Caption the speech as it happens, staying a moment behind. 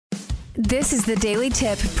This is the Daily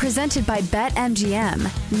Tip presented by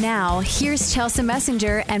BetMGM. Now, here's Chelsea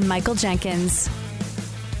Messenger and Michael Jenkins.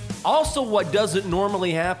 Also, what doesn't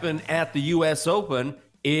normally happen at the U.S. Open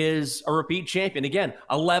is a repeat champion. Again,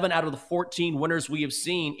 11 out of the 14 winners we have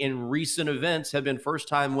seen in recent events have been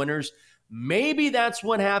first-time winners. Maybe that's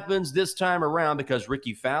what happens this time around because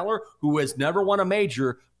Ricky Fowler, who has never won a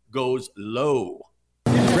major, goes low.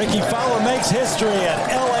 Ricky Fowler makes history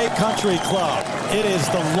at LA Country Club. It is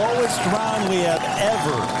the lowest round we have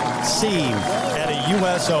ever seen at a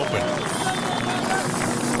U.S. Open.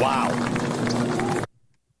 Wow.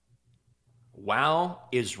 Wow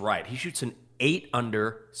is right. He shoots an 8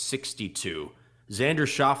 under 62. Xander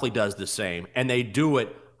Schauffele does the same, and they do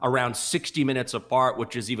it around 60 minutes apart,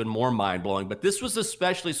 which is even more mind-blowing. But this was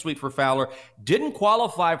especially sweet for Fowler. Didn't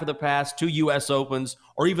qualify for the past 2 U.S. Opens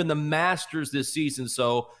or even the Masters this season.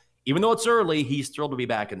 So even though it's early, he's thrilled to be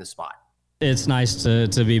back in the spot. It's nice to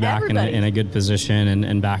be back in a good position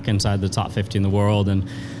and back inside the top 50 in the world. And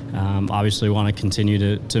obviously want to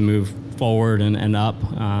continue to move forward and up.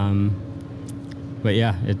 But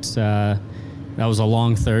yeah, it's that was a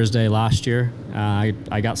long Thursday last year.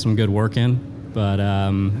 I got some good work in. But,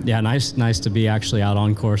 yeah, nice to be actually out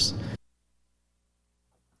on course.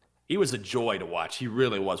 He was a joy to watch. He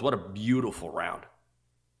really was. What a beautiful round.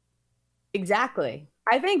 Exactly.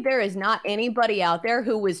 I think there is not anybody out there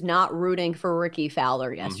who was not rooting for Ricky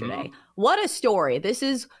Fowler yesterday. Mm-hmm. What a story. This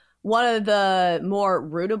is one of the more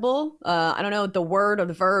rootable, I don't know what the word or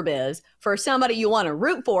the verb is, for somebody you want to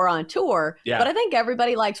root for on tour. Yeah. But I think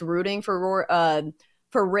everybody likes rooting for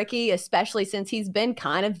Ricky, especially since he's been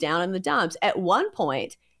kind of down in the dumps. At one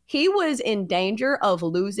point, he was in danger of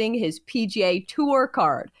losing his PGA Tour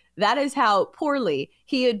card. That is how poorly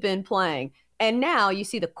he had been playing. And now you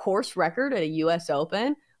see the course record at a U.S.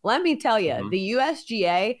 Open. Let me tell you, the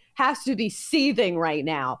USGA has to be seething right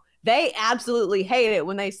now. They absolutely hate it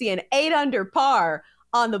when they see an 8 under par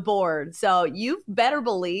on the board. So you better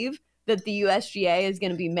believe that the USGA is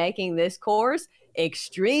going to be making this course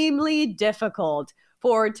extremely difficult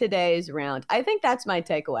for today's round. I think that's my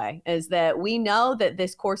takeaway, is that we know that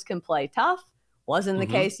this course can play tough. Wasn't the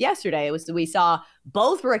case yesterday. We saw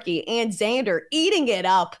both Ricky and Xander eating it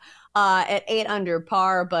up at 8 under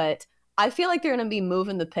par, but I feel like they're going to be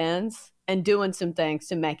moving the pins and doing some things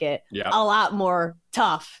to make it a lot more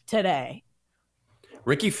tough today.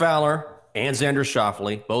 Ricky Fowler and Xander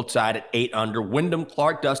Schauffele both tied at 8 under. Wyndham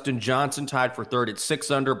Clark, Dustin Johnson tied for third at 6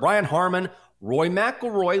 under. Brian Harmon, Roy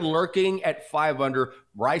McIlroy lurking at 5 under,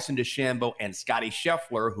 Bryson DeChambeau, and Scottie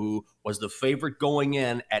Scheffler, who was the favorite going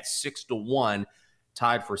in at 6-1,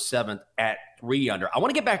 tied for 7th at 3 under. I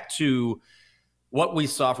want to get back to what we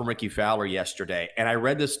saw from Ricky Fowler yesterday, and I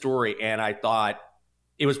read this story, and I thought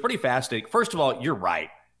it was pretty fascinating. First of all, you're right.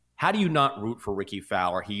 How do you not root for Ricky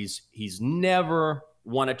Fowler? He's never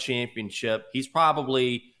won a championship. He's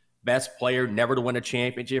probably best player never to win a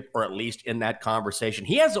championship, or at least in that conversation.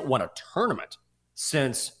 He hasn't won a tournament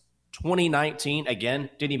since 2019.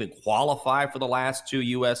 Again, didn't even qualify for the last 2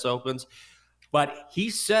 U.S. Opens. But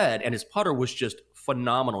he said, and his putter was just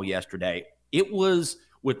phenomenal yesterday. It was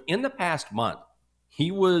within the past month,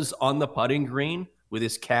 he was on the putting green with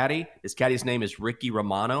his caddy. His caddy's name is Ricky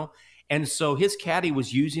Romano. And so his caddy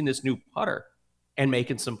was using this new putter and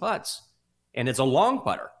making some putts. And it's a long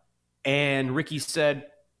putter. And Ricky said,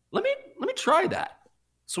 let me try that.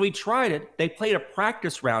 So he tried it. They played a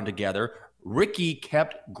practice round together. Ricky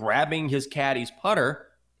kept grabbing his caddy's putter,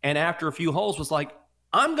 and after a few holes was like,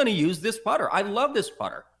 I'm going to use this putter. I love this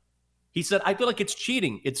putter. He said, I feel like it's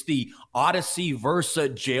cheating. It's the Odyssey Versa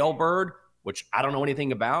Jailbird, which I don't know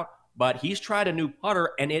anything about, but he's tried a new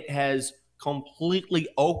putter, and it has completely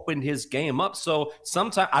opened his game up. So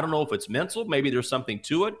sometimes, I don't know if it's mental, maybe there's something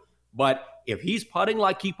to it, but if he's putting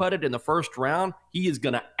like he putted in the first round, he is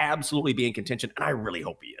going to absolutely be in contention, and I really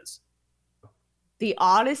hope he is. The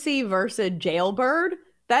Odyssey versus Jailbird?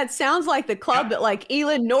 That sounds like the club that like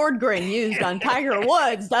Elin Nordgren used on Tiger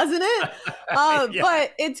Woods, doesn't it?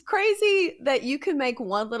 But it's crazy that you can make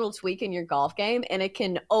one little tweak in your golf game and it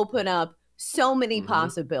can open up so many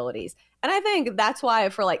possibilities. And I think that's why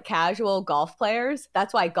for like casual golf players,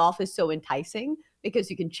 that's why golf is so enticing,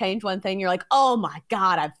 because you can change one thing. You're like, oh my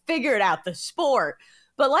God, I've figured out the sport.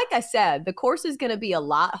 But like I said, the course is going to be a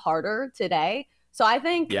lot harder today. So I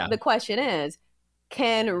think the question is,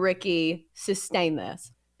 can Ricky sustain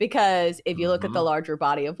this? Because if you look at the larger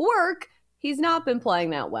body of work, he's not been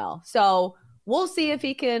playing that well. So we'll see if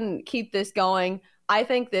he can keep this going. I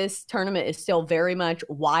think this tournament is still very much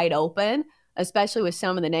wide open, especially with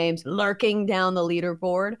some of the names lurking down the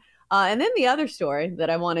leaderboard. And then the other story that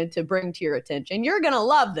I wanted to bring to your attention, you're going to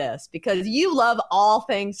love this because you love all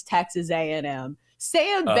things Texas A&M.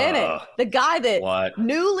 Sam Bennett, the guy that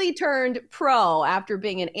newly turned pro after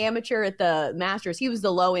being an amateur at the Masters. He was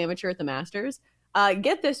the low amateur at the Masters.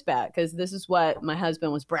 Get this bet, because this is what my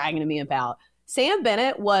husband was bragging to me about. Sam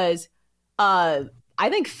Bennett was, I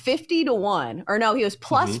think, 50-1. Or no, he was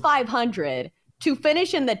plus 500 to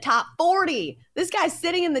finish in the top 40. This guy's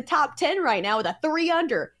sitting in the top 10 right now with a 3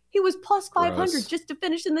 under. He was plus 500 just to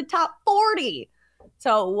finish in the top 40.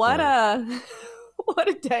 So what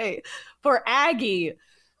a day for Aggie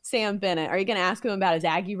Sam Bennett. Are you going to ask him about his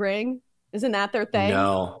Aggie ring? Isn't that their thing?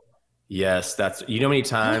 No. Yes, that's, you know, how many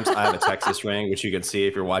times I have a Texas ring, which you can see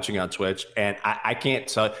if you're watching on Twitch, and I can't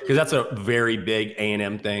tell, because that's a very big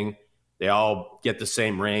A&M thing. They all get the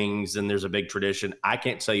same rings, and there's a big tradition. I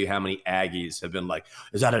can't tell you how many Aggies have been like,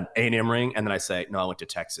 is that an A&M ring? And then I say, no, I went to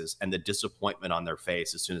Texas. And the disappointment on their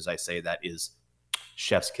face as soon as I say that is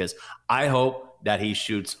chef's kiss. I hope that he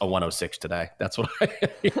shoots a 106 today. That's what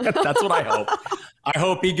I hope. I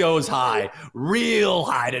hope he goes high, real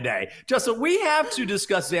high today. Justin, we have to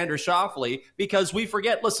discuss Xander Schauffele because we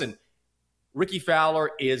forget, listen, Ricky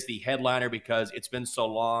Fowler is the headliner because it's been so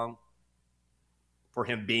long for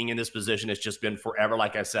him being in this position. It's just been forever.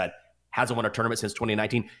 Like I said, hasn't won a tournament since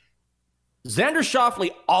 2019. Xander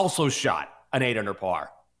Schauffele also shot an 8 under par,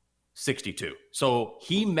 62. So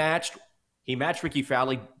he matched Ricky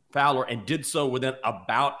Fowler and did so within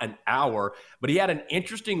about an hour, but he had an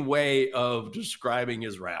interesting way of describing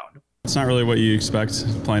his round. It's not really what you expect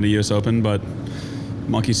playing a U.S. Open, but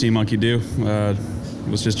monkey see, monkey do.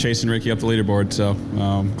 Was just chasing Ricky up the leaderboard, so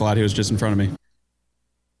glad he was just in front of me.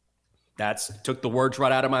 Took the words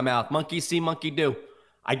right out of my mouth. Monkey see, monkey do.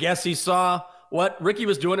 I guess he saw what Ricky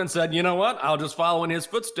was doing and said, you know what? I'll just follow in his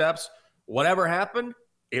footsteps. Whatever happened,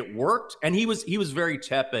 it worked. And he was very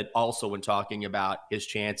tepid also when talking about his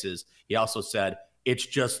chances. He also said, it's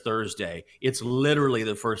just Thursday. It's literally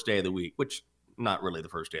the first day of the week, which not really the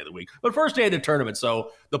first day of the week, but first day of the tournament.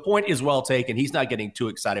 So the point is well taken. He's not getting too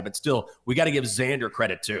excited, but still, we got to give Xander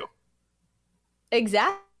credit too.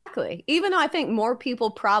 Exactly. Even though I think more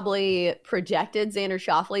people probably projected Xander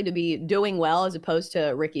Schauffele to be doing well as opposed to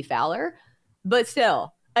Ricky Fowler. But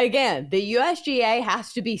still, again, the USGA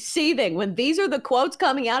has to be seething when these are the quotes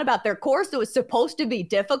coming out about their course that was supposed to be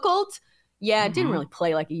difficult. Yeah, it didn't really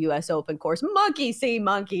play like a U.S. Open course. Monkey see,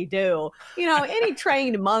 monkey do. You know, any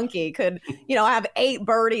trained monkey could, have 8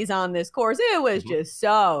 birdies on this course. It was just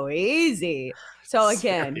so easy. So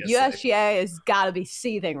again, USGA has got to be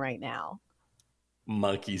seething right now.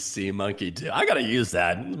 Monkey see, monkey do. I got to use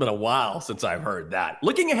that. It's been a while since I've heard that.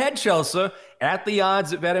 Looking ahead, Chelsea, at the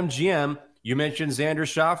odds at BetMGM, you mentioned Xander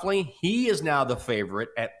Schauffele. He is now the favorite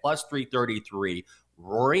at plus 333.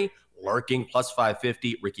 Rory lurking plus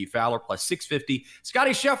 550. Ricky Fowler plus 650.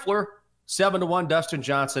 Scotty Scheffler 7-1. Dustin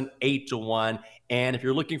Johnson 8-1. And if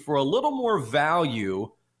you're looking for a little more value,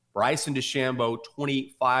 Bryson DeChambeau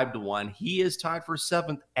 25-1. He is tied for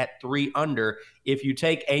 7th at 3 under. If you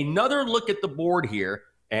take another look at the board here,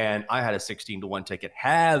 and I had a 16-1 ticket,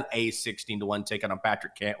 have a 16-1 ticket on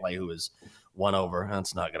Patrick Cantlay, who is 1 over.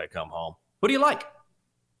 That's not going to come home. Who do you like?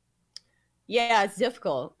 Yeah, it's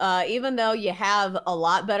difficult. Even though you have a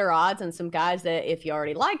lot better odds and some guys that if you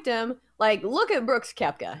already liked him, like look at Brooks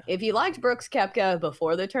Koepka. If you liked Brooks Koepka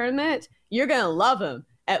before the tournament, you're going to love him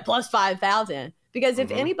at plus 5,000. Because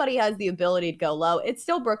if anybody has the ability to go low, it's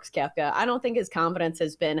still Brooks Koepka. I don't think his confidence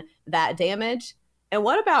has been that damaged. And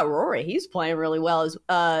what about Rory? He's playing really well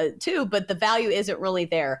too, but the value isn't really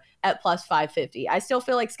there at plus 550. I still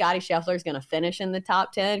feel like Scotty Scheffler is going to finish in the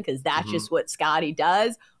top 10 because that's just what Scotty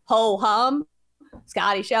does. Ho hum,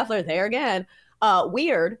 Scotty Scheffler there again.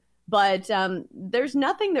 Weird, but there's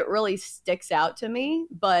nothing that really sticks out to me,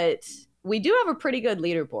 but we do have a pretty good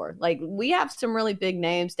leaderboard. Like we have some really big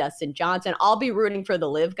names, Dustin Johnson. I'll be rooting for the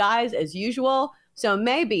live guys as usual. So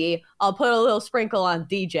maybe I'll put a little sprinkle on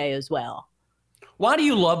DJ as well. Why do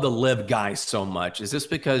you love the live guys so much? Is this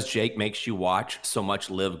because Jake makes you watch so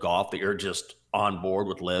much live golf that you're just on board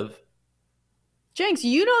with live? Jinx,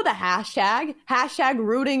 you know the hashtag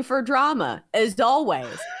rooting for drama, as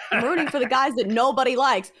always. I'm rooting for the guys that nobody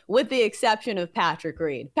likes, with the exception of Patrick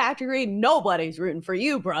Reed. Patrick Reed, nobody's rooting for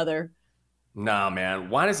you, brother. Nah, man.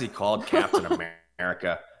 Why is he called Captain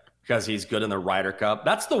America? Because he's good in the Ryder Cup.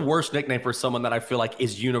 That's the worst nickname for someone that I feel like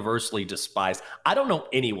is universally despised. I don't know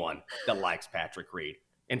anyone that likes Patrick Reed.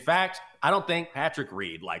 In fact, I don't think Patrick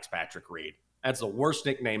Reed likes Patrick Reed. That's the worst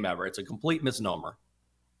nickname ever. It's a complete misnomer.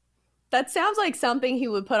 That sounds like something he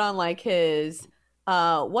would put on like his,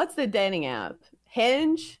 what's the dating app?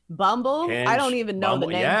 Hinge? Bumble? I don't even know the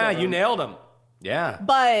name. Yeah, you nailed him. Yeah.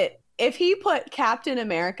 But if he put Captain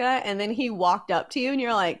America and then he walked up to you and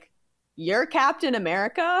you're like, "You're Captain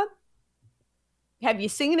America? Have you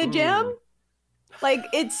seen a gym?" Like,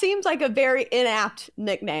 it seems like a very inapt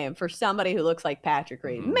nickname for somebody who looks like Patrick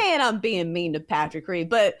Reed. Man, I'm being mean to Patrick Reed,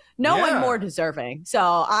 but no one more deserving.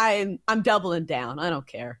 So I'm doubling down. I don't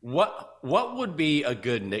care. What would be a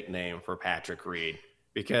good nickname for Patrick Reed?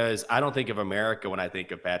 Because I don't think of America when I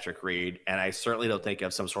think of Patrick Reed, and I certainly don't think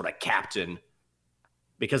of some sort of captain.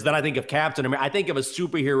 Because then I think of Captain America. I think of a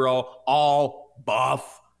superhero, all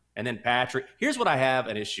buff, and then Patrick. Here's what I have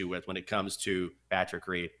an issue with when it comes to Patrick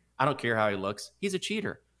Reed. I don't care how he looks. He's a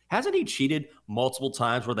cheater. Hasn't he cheated multiple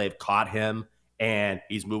times where they've caught him and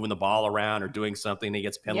he's moving the ball around or doing something and he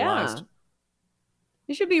gets penalized? Yeah.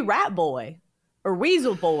 He should be Rat Boy or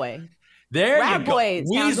Weasel Boy. There Rat you go. Boy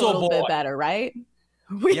sounds a little bit better, right?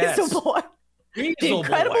 Weasel Boy. Weasel the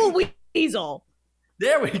Incredible Boy. Weasel.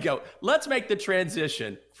 There we go. Let's make the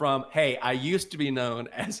transition from, hey, I used to be known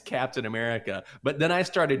as Captain America, but then I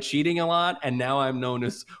started cheating a lot, and now I'm known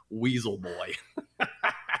as Weasel Boy.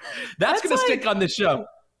 That's going to stick on the show.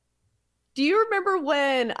 Do you remember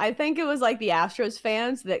when, I think it was like the Astros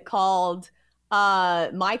fans that called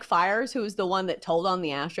Mike Fiers, who was the one that told on the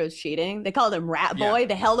Astros cheating? They called him Rat Boy. Yeah.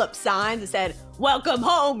 They held up signs that said, "Welcome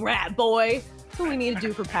home, Rat Boy." That's what we need to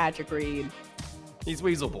do for Patrick Reed. He's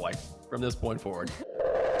Weasel Boy from this point forward.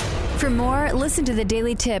 For more, listen to the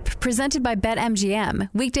Daily Tip presented by BetMGM.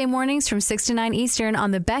 Weekday mornings from 6 to 9 Eastern on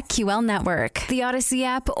the BetQL network, the Odyssey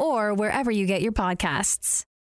app, or wherever you get your podcasts.